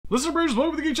Listeners,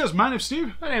 welcome to the Geek Chest. My name's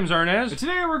Steve. My name's Arnaz. And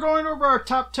today we're going over our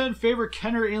top 10 favorite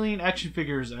Kenner alien action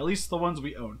figures, at least the ones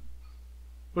we own.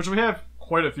 Which we have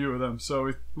quite a few of them,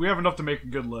 so we have enough to make a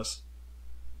good list.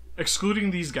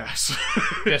 Excluding these guys.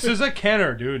 This is a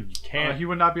Kenner, dude. You can't. He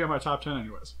would not be on my top 10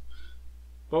 anyways.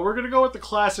 But we're going to go with the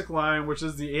classic line, which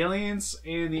is the Aliens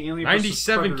and the Alien vs.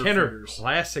 97 Predator Kenner. figures.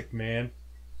 Classic, man.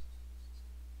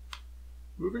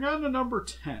 Moving on to number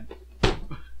 10.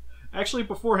 Actually,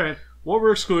 beforehand, what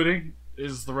we're excluding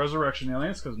is the Resurrection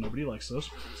Aliens, because nobody likes those.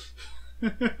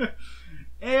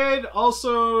 And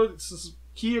also,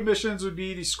 key omissions would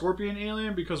be the Scorpion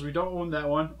Alien, because we don't own that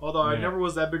one. Although I never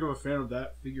was that big of a fan of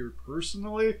that figure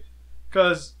personally,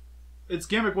 because its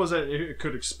gimmick was that it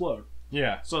could explode.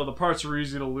 Yeah. So the parts were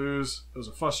easy to lose. It was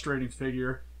a frustrating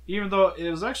figure. Even though it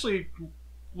was actually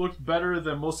looked better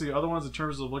than most of the other ones in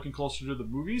terms of looking closer to the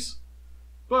movies.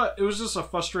 But it was just a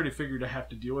frustrating figure to have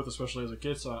to deal with, especially as a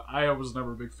kid, so I was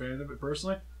never a big fan of it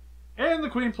personally. And the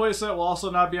Queen playset will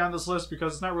also not be on this list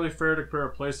because it's not really fair to compare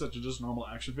a playset to just normal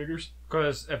action figures.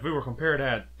 Because if we were compared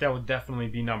to that would definitely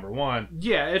be number one.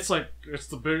 Yeah, it's like, it's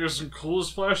the biggest and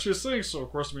coolest, flashiest thing, so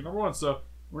of course it'll be number one. So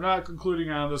we're not concluding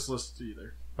on this list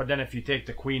either. But then if you take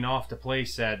the Queen off the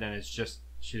playset, then it's just,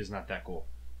 she is not that cool.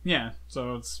 Yeah,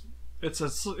 so it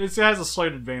has a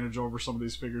slight advantage over some of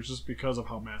these figures just because of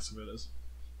how massive it is.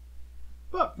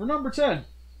 But for number 10,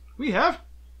 we have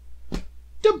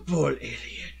the Bull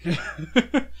Alien.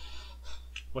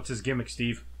 What's his gimmick,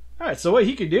 Steve? Alright, so what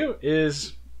he can do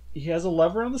is he has a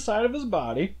lever on the side of his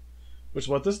body, which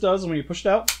what this does, when you push it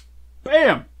out,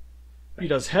 bam! He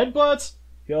does headbutts.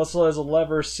 He also has a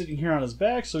lever sitting here on his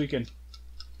back so he can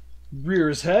rear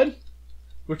his head,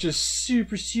 which is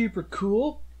super, super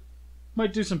cool.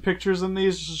 Might do some pictures in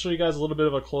these just to show you guys a little bit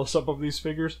of a close-up of these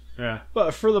figures. Yeah.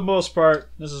 But for the most part,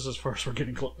 this is as far as we're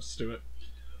getting close to it.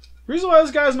 Reason why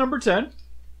this guy's number 10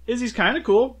 is he's kind of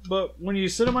cool, but when you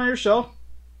sit him on your shelf,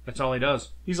 that's all he does.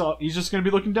 He's just going to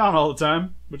be looking down all the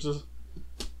time, which is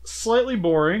slightly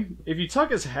boring. If you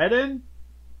tuck his head in,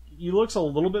 he looks a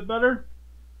little bit better.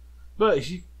 But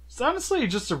he's honestly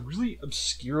just a really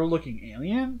obscure-looking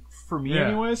alien, for me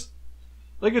anyways.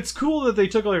 Like, it's cool that they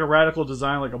took like a radical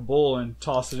design like a bull and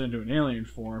tossed it into an alien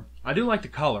form. I do like the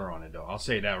color on it, though. I'll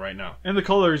say that right now. And the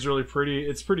color is really pretty.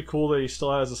 It's pretty cool that he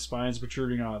still has the spines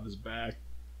protruding out of his back.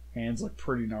 Hands look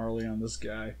pretty gnarly on this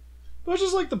guy. But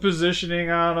just like the positioning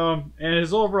on him and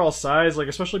his overall size, like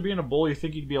especially being a bull, you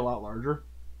think he'd be a lot larger.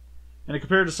 And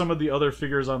compared to some of the other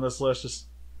figures on this list, just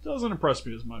doesn't impress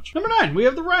me as much. Number 9, we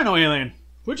have the Rhino Alien,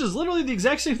 which is literally the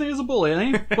exact same thing as a bull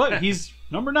alien, but he's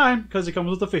number 9 because he comes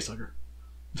with a facehugger.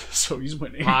 So he's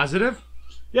winning. Positive?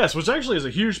 Yes, which actually is a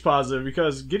huge positive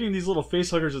because getting these little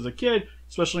face huggers as a kid,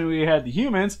 especially when we had the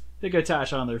humans, they could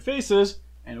attach on their faces,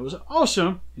 and it was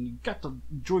awesome, and you got to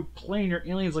enjoy playing your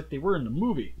aliens like they were in the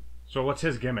movie. So what's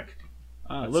his gimmick?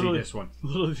 Let's literally, see this one.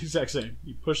 Literally the exact same.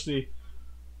 You push the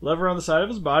lever on the side of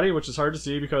his body, which is hard to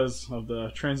see because of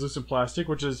the translucent plastic,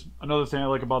 which is another thing I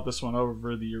like about this one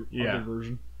over the other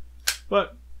version.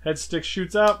 But head stick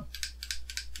shoots out.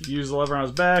 You use the lever on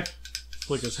his back.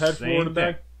 Flick his head forward and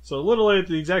back. So literally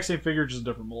the exact same figure, just a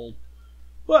different mold.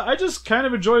 But I just kind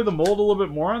of enjoy the mold a little bit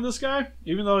more on this guy.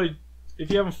 Even though if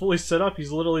you haven't fully set up,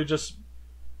 he's literally just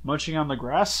munching on the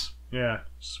grass. Yeah.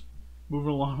 Just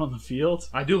moving along on the field.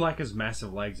 I do like his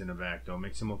massive legs in the back, though.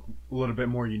 Makes him look a little bit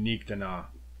more unique than a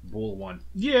bull one.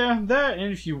 Yeah, that,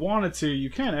 and if you wanted to,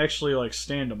 you can actually like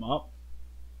stand him up.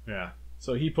 Yeah.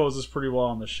 So he poses pretty well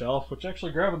on the shelf, which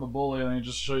actually grabbing the bull alien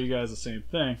just to show you guys the same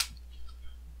thing.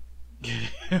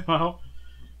 Well,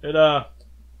 it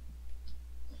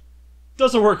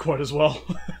doesn't work quite as well.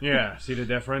 Yeah, see the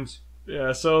difference?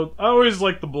 Yeah, so I always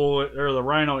like the bull or the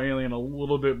Rhino alien a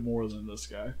little bit more than this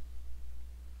guy.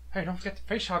 Hey, don't forget the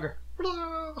face hugger.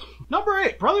 Number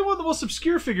 8, probably one of the most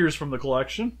obscure figures from the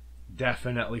collection.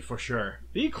 Definitely, for sure.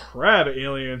 The Crab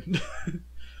Alien.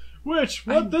 Which,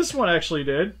 what this one actually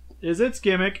did, is its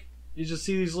gimmick, you just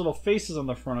see these little faces on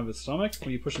the front of its stomach when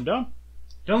you push them down.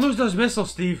 Don't lose those missiles,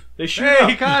 Steve. They shoot Hey, up.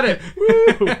 he got it.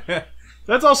 Woo!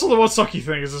 That's also the one sucky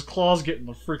thing, is his claws get in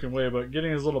the freaking way, but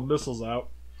getting his little missiles out.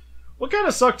 What kind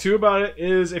of sucked too about it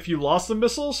is if you lost the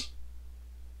missiles,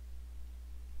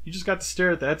 you just got to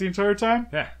stare at that the entire time.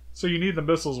 Yeah. So you need the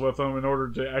missiles with them in order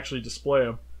to actually display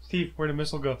them. Steve, where'd the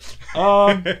missile go?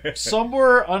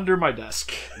 Somewhere under my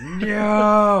desk.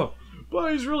 No.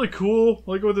 But he's really cool.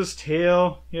 Like with his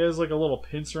tail, he has like a little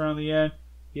pincer on the end.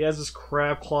 He has his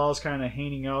crab claws kind of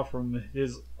hanging out from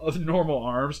his normal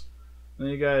arms. And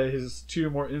then you got his 2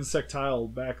 more insectile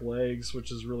back legs,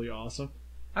 which is really awesome.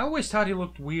 I always thought he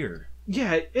looked weird.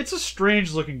 Yeah, it's a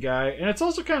strange looking guy. And it's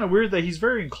also kind of weird that he's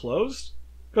very enclosed.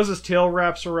 because his tail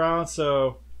wraps around,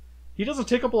 so he doesn't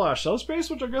take up a lot of shelf space,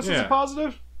 which I guess is a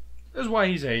positive. That's why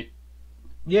he's 8.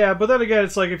 Yeah, but then again,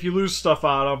 it's like if you lose stuff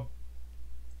on him,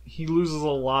 he loses a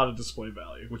lot of display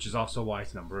value. Which is also why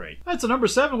it's number 8. That's a number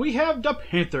 7. We have the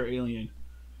Panther Alien.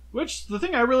 Which, the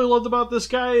thing I really loved about this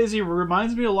guy is he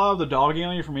reminds me a lot of the dog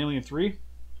alien from Alien 3.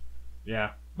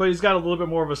 Yeah. But he's got a little bit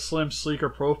more of a slim, sleeker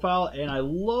profile, and I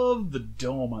love the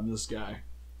dome on this guy.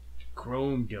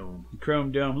 Chrome dome.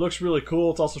 Chrome dome. Looks really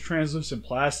cool. It's also translucent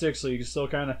plastic, so you can still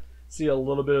kind of see a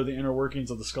little bit of the inner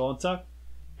workings of the skull and stuff.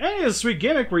 And he has a sweet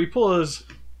gimmick where you pull his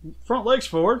front legs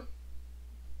forward.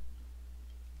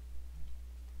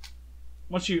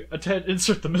 Once you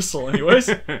insert the missile anyways.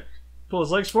 Pull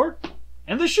his legs forward,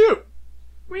 and they shoot!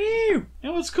 Woo!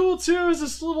 And what's cool too is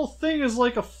this little thing is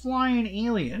like a flying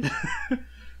alien.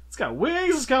 It's got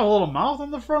wings, it's got a little mouth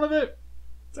on the front of it.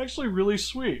 It's actually really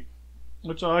sweet.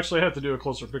 Which I'll actually have to do a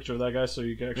closer picture of that guy so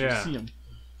you can actually see him.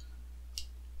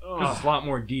 Because it's a lot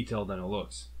more detailed than it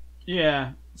looks.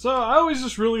 Yeah. So I always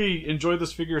just really enjoyed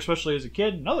this figure, especially as a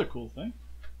kid. Another cool thing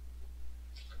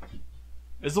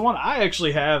is the one I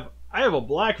actually have. I have a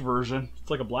black version. It's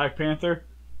like a Black Panther.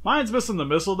 Mine's missing the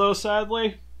missile though,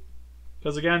 sadly.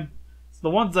 Because again, it's the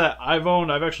ones that I've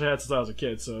owned, I've actually had since I was a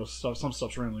kid, so some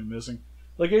stuff's randomly missing.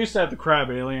 Like I used to have the crab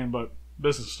alien, but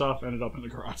business stuff ended up in the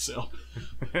garage sale.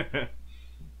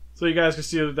 So you guys can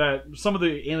see that some of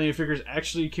the alien figures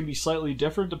actually can be slightly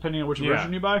different depending on which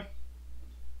version you buy.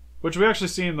 Which we actually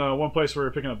seen the one place where we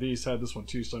were picking up these had this one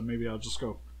too, so maybe I'll just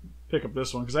go pick up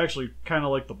this one because I actually kind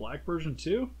of like the black version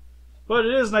too. But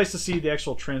it is nice to see the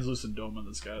actual translucent dome on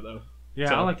this guy though. Yeah,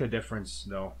 so, I like the difference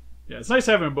though. Yeah, it's nice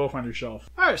having them both on your shelf.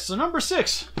 Alright, so number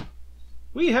 6.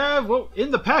 We have, well,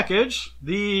 in the package,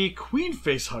 the Queen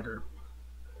Facehugger.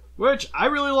 Which, I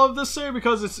really love this thing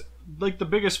because it's like the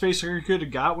biggest facehugger you could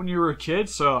have got when you were a kid,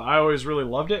 so I always really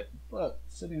loved it. But,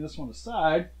 setting this one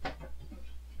aside...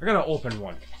 I got an open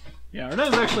one. Yeah,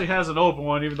 Hernandez actually has an open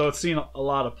one, even though it's seen a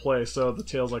lot of play, so the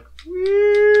tail's like,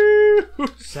 woo!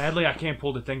 Sadly, I can't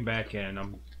pull the thing back in.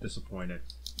 I'm disappointed.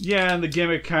 Yeah, and the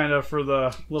gimmick kind of for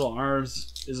the little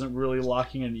arms isn't really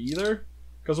locking in either.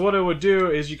 Because what it would do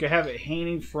is you could have it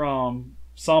hanging from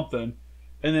something,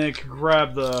 and then it could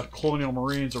grab the Colonial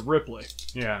Marines of Ripley.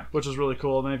 Yeah. Which is really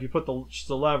cool. And then if you put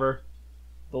the lever,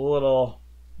 the little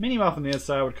mini-muff on the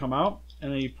inside would come out,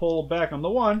 and then you pull back on the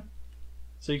one,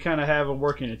 so you kind of have them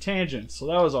working a tangent. So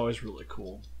that was always really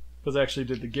cool. Because it actually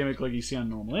did the gimmick like you see on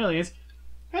normal aliens.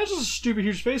 And it's just a stupid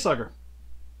huge facehugger.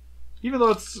 Even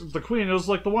though it's the Queen, it was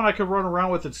like the one I could run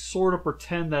around with and sort of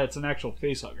pretend that it's an actual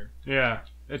facehugger. Yeah,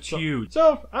 it's huge.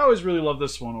 So, I always really love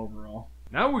this one overall.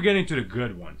 Now we're getting to the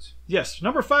good ones. Yes,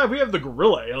 number 5, we have the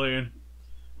Gorilla Alien.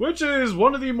 Which is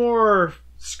one of the more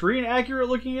screen-accurate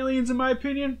looking aliens in my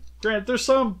opinion. Granted, there's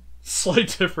some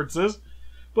slight differences.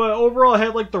 But overall, it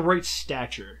had like the right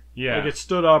stature. Yeah. Like it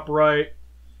stood upright.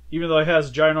 Even though it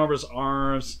has ginormous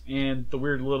arms and the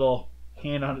weird little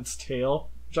hand on its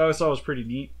tail. Which I always thought was pretty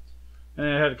neat. And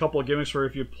then it had a couple of gimmicks where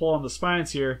if you pull on the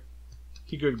spines here,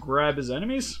 he could grab his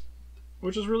enemies,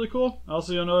 which is really cool.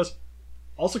 Also, you'll notice,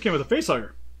 also came with a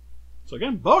facehugger. So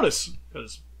again, bonus,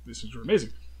 because these things were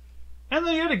amazing. And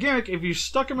then you had a gimmick, if you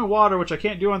stuck him in water, which I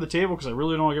can't do on the table because I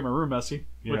really don't want to get my room messy.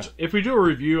 Yeah. Which, if we do a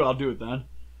review, I'll do it then.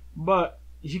 But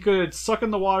he could suck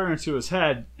in the water into his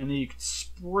head, and then you could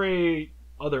spray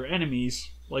other enemies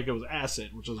like it was acid,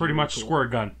 which was pretty really much cool.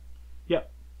 squirt gun.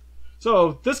 Yep.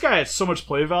 So, this guy had so much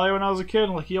play value when I was a kid,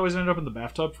 like he always ended up in the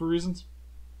bathtub for reasons.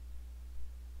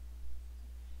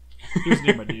 He was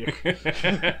near my dick.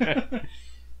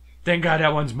 Thank God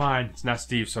that one's mine. It's not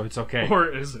Steve, so it's okay.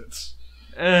 Or is it?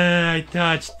 I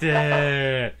touched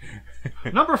it.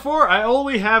 Number 4, I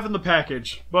only have in the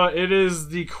package, but it is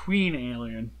the Queen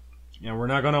Alien. Yeah, we're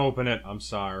not going to open it. I'm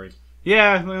sorry.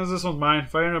 Yeah, this one's mine.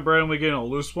 If I end up randomly getting a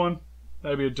loose one,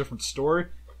 that'd be a different story.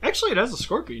 Actually, it has a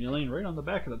Scorpion Alien right on the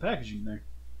back of the packaging there.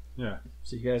 Yeah.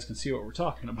 So you guys can see what we're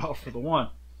talking about for the one.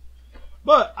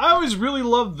 But I always really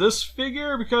loved this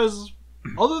figure because,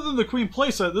 other than the Queen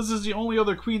playset, this is the only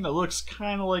other Queen that looks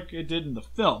kind of like it did in the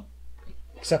film.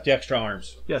 Except the extra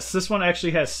arms. Yes, this one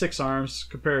actually has 6 arms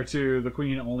compared to the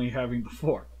Queen only having the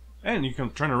 4. And you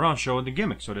can turn around and show the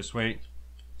gimmick, so this way...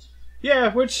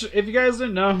 Yeah, which, if you guys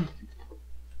didn't know,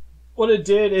 what it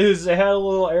did is it had a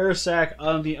little air sac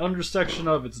on the undersection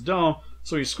of its dome,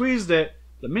 so you squeezed it,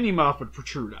 the mini-muff would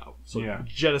protrude out. So it would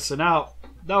jettison out.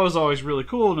 That was always really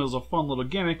cool, and it was a fun little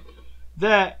gimmick.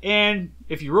 That, and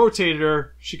if you rotated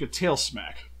her, she could tail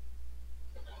smack.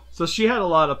 So she had a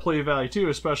lot of play value too,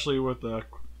 especially with the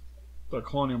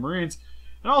Colonial Marines.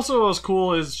 And also what was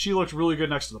cool is she looked really good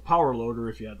next to the power loader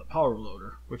if you had the power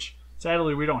loader, which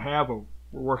sadly we don't have, but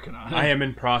we're working on it. I am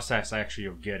in process actually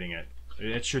of getting it.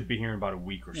 It should be here in about a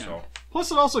week or so.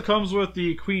 Plus, it also comes with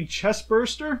the Queen Chest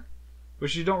Burster,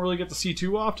 which you don't really get to see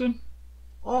too often.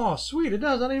 Oh, sweet! It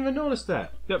does. I didn't even notice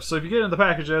that. Yep. So if you get in the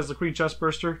package, it has the Queen Chest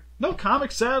Burster. No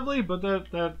comics, sadly, but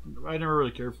that I never really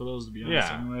cared for those, to be honest.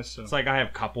 Yeah. Anyway, so It's like I have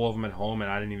a couple of them at home,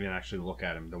 and I didn't even actually look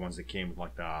at them. The ones that came with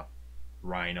like the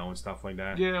rhino and stuff like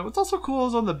that. Yeah. What's also cool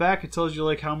is on the back it tells you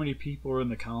like how many people are in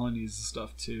the colonies and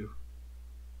stuff too.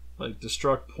 Like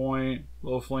destruct point,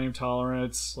 low flame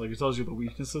tolerance. Like it tells you the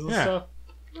weaknesses and stuff.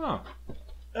 Oh.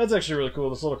 That's actually really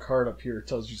cool. This little card up here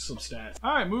tells you some stats.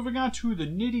 All right, moving on to the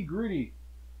nitty gritty.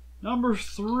 Number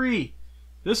 3.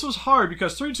 This was hard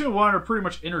because 3, 2, and 1 are pretty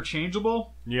much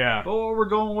interchangeable. Yeah. But what we're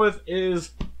going with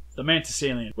is the Mantis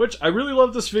Alien, which I really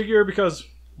love this figure because,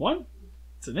 one,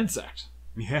 it's an insect.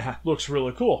 Yeah. Looks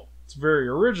really cool. It's very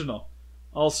original.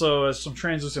 Also has some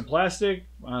translucent plastic,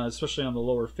 especially on the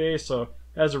lower face, so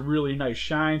it has a really nice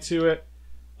shine to it.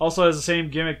 Also has the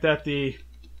same gimmick that the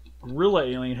Gorilla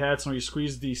Alien had, so when you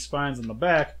squeeze the spines in the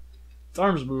back, its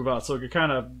arms move out, so it could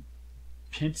kind of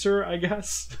pincer, I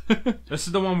guess. This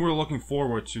is the one we're looking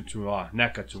forward to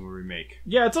NECA to remake.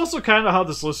 Yeah, it's also kind of how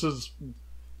this list is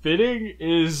fitting,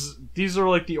 is these are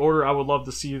like the order I would love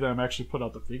to see them actually put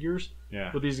out the figures.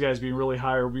 Yeah. With these guys being really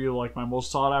high or be like my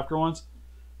most sought after ones.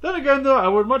 Then again, though, I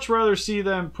would much rather see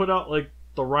them put out like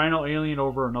the Rhino Alien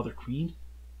over another Queen.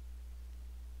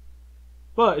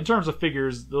 But in terms of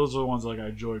figures, those are the ones like I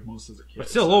enjoyed most as a kid. But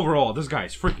still, overall, this guy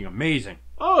is freaking amazing.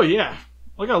 Oh yeah,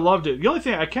 like I loved it. The only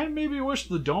thing I can maybe wish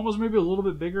the dome was maybe a little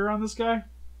bit bigger on this guy, a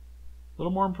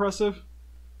little more impressive.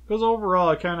 Because overall,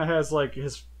 it kind of has like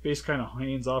his face kind of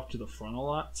hangs off to the front a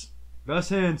lot. Best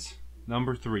hints.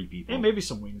 Number 3, people. And maybe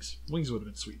some wings. Wings would have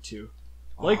been sweet too.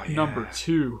 Oh, Like yeah. number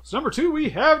 2. So number 2, we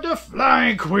have the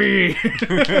Flying Queen.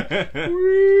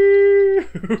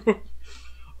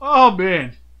 Oh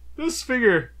man, this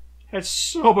figure had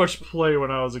so much play when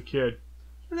I was a kid.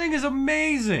 The thing is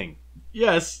amazing.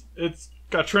 Yes, it's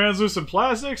got translucent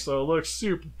plastic, so it looks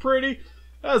super pretty.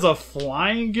 It has a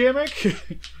flying gimmick,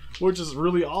 which is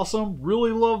really awesome.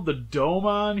 Really love the dome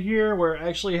on here, where it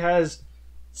actually has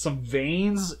some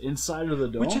veins inside of the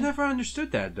dome. Which I never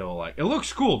understood that, though. Like, it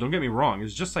looks cool, don't get me wrong.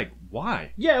 It's just like,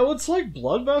 why? Yeah, well, it's like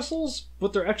blood vessels,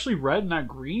 but they're actually red, not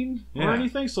green or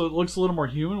anything, so it looks a little more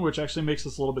human, which actually makes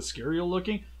this a little bit scarier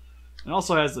looking. It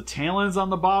also has the talons on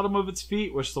the bottom of its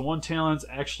feet, which the one talons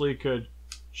actually could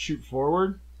shoot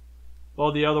forward,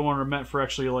 while the other one are meant for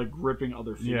actually like gripping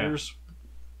other figures. Yeah.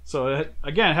 So it,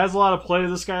 again, has a lot of play.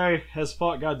 This guy has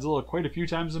fought Godzilla quite a few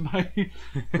times in my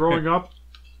growing up,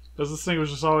 because this thing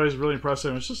was just always really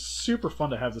impressive. It's just super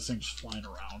fun to have this thing just flying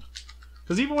around.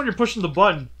 Because even when you're pushing the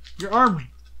button, your arm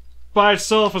by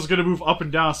itself is going to move up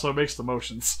and down, so it makes the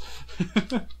motions.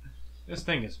 This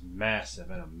thing is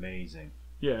massive and amazing.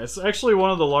 Yeah, it's actually one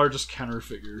of the largest Kenner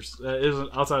figures that isn't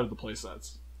outside of the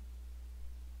playsets.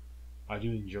 I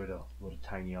do enjoy the little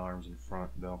tiny arms in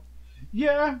front, though.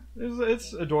 Yeah,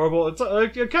 it's adorable. It's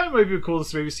like it kind of might be cool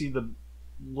to maybe see the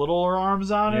littler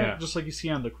arms on it, just like you see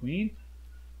on the Queen.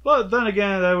 But then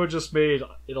again, that would just made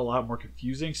it a lot more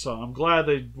confusing. So I'm glad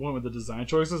they went with the design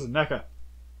choices. And NECA,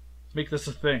 make this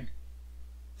a thing.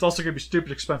 It's also gonna be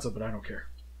stupid expensive, but I don't care.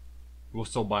 We'll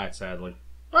still buy it, sadly.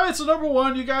 Alright, so number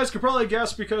 1, you guys could probably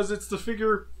guess because it's the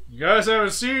figure you guys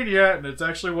haven't seen yet, and it's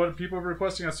actually what people are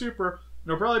requesting on Super.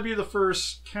 It'll probably be the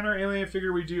first Kenner Alien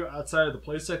figure we do outside of the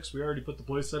playset, because we already put the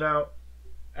playset out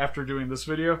after doing this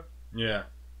video. Yeah.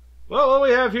 Well, what we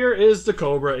have here is the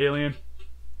Cobra Alien.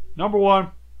 Number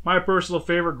 1, my personal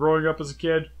favorite growing up as a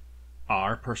kid.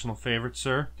 Our personal favorite,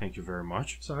 sir. Thank you very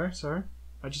much. Sorry.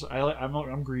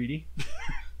 I'm greedy.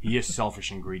 He is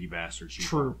selfish and greedy bastard.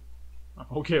 True. I'm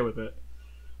okay with it.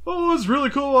 But what was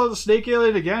really cool about the Snake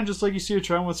Alien, again, just like you see a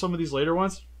trend with some of these later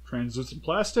ones, translucent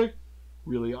plastic,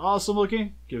 really awesome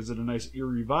looking, gives it a nice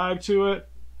eerie vibe to it.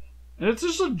 And it's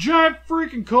just a giant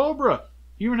freaking Cobra.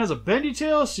 Even has a bendy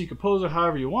tail, so you can pose it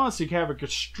however you want, so you can have it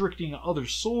constricting other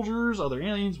soldiers, other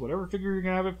aliens, whatever figure you're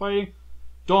going to have it fighting.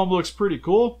 Dome looks pretty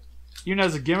cool. Even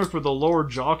has a gimmick where the lower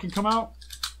jaw can come out,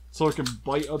 so it can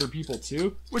bite other people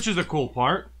too. Which is a cool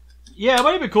part. Yeah, it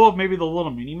might have been cool if maybe the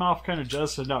little mini mouth kind of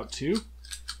jettisoned out too.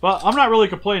 But I'm not really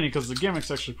complaining because the gimmick's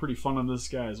actually pretty fun on this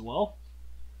guy as well.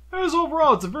 As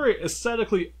overall, it's a very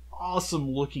aesthetically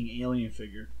awesome looking alien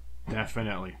figure.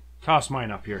 Definitely. Toss mine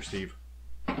up here, Steve.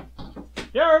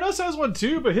 Yeah, Arnus has one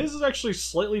too, but his is actually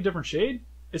slightly different shade.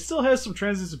 It still has some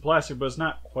translucent plastic, but it's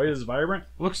not quite as vibrant.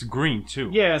 Looks green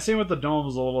too. Yeah, same with the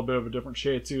dome's a little bit of a different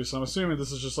shade too, so I'm assuming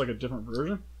this is just like a different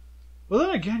version. But then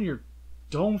again, your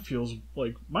dome feels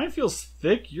like, mine feels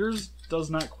thick, yours does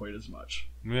not quite as much.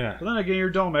 Yeah. But then again, your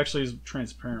dome actually is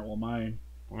transparent, while mine,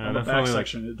 on the back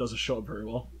section, it doesn't show up very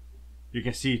well. You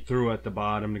can see through at the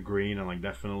bottom the green, and like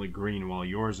definitely green, while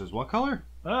yours is what color?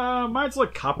 Mine's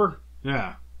like copper.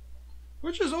 Yeah.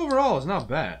 Which is overall is not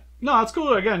bad. No, it's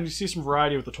cool. Again, you see some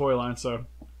variety with the toy line, so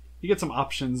you get some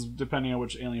options depending on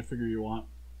which alien figure you want.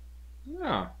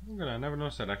 Yeah, I never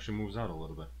noticed that actually moves out a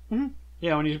little bit. Mm-hmm.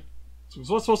 Yeah, when you... So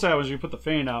what's supposed to happen is you put the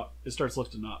fan out, it starts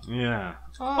lifting up. Yeah.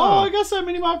 Oh, I guess that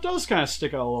mini-mop does kind of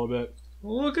stick out a little bit.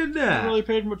 Look at that. I really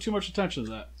paid too much attention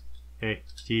to that. Hey,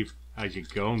 Steve, how's it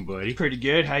going, buddy? Pretty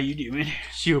good. How you doing?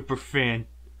 Super fan.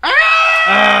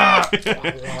 Ah!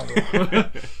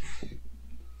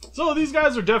 So these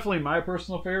guys are definitely my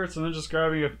personal favorites, and then just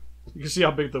grabbing you can see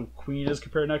how big the queen is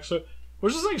compared next to it.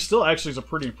 Which this thing still actually is a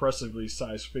pretty impressively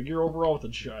sized figure overall with a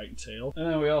giant tail.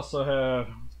 And then we also have...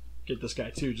 Get this guy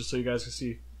too, just so you guys can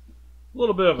see a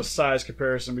little bit of a size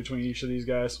comparison between each of these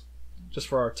guys. Just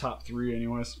for our top 3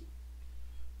 anyways.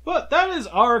 But that is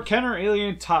our Kenner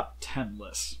Alien top 10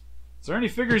 list. Is there any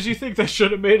figures you think that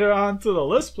should have made it onto the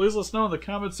list? Please let us know in the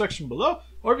comment section below.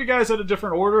 Or if you guys had a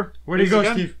different order. Where'd he go,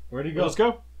 Steve? Where'd he go? Let's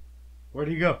go. Where'd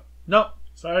he go? Nope.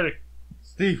 Sorry.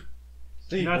 Steve.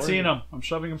 You're not seeing him. I'm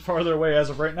shoving him farther away as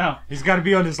of right now. He's got to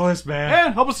be on this list, man.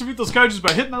 And help us defeat those kaijus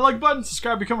by hitting that like button,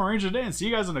 subscribe, become a ranger today, and see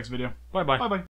you guys in the next video. Bye-bye. Bye-bye.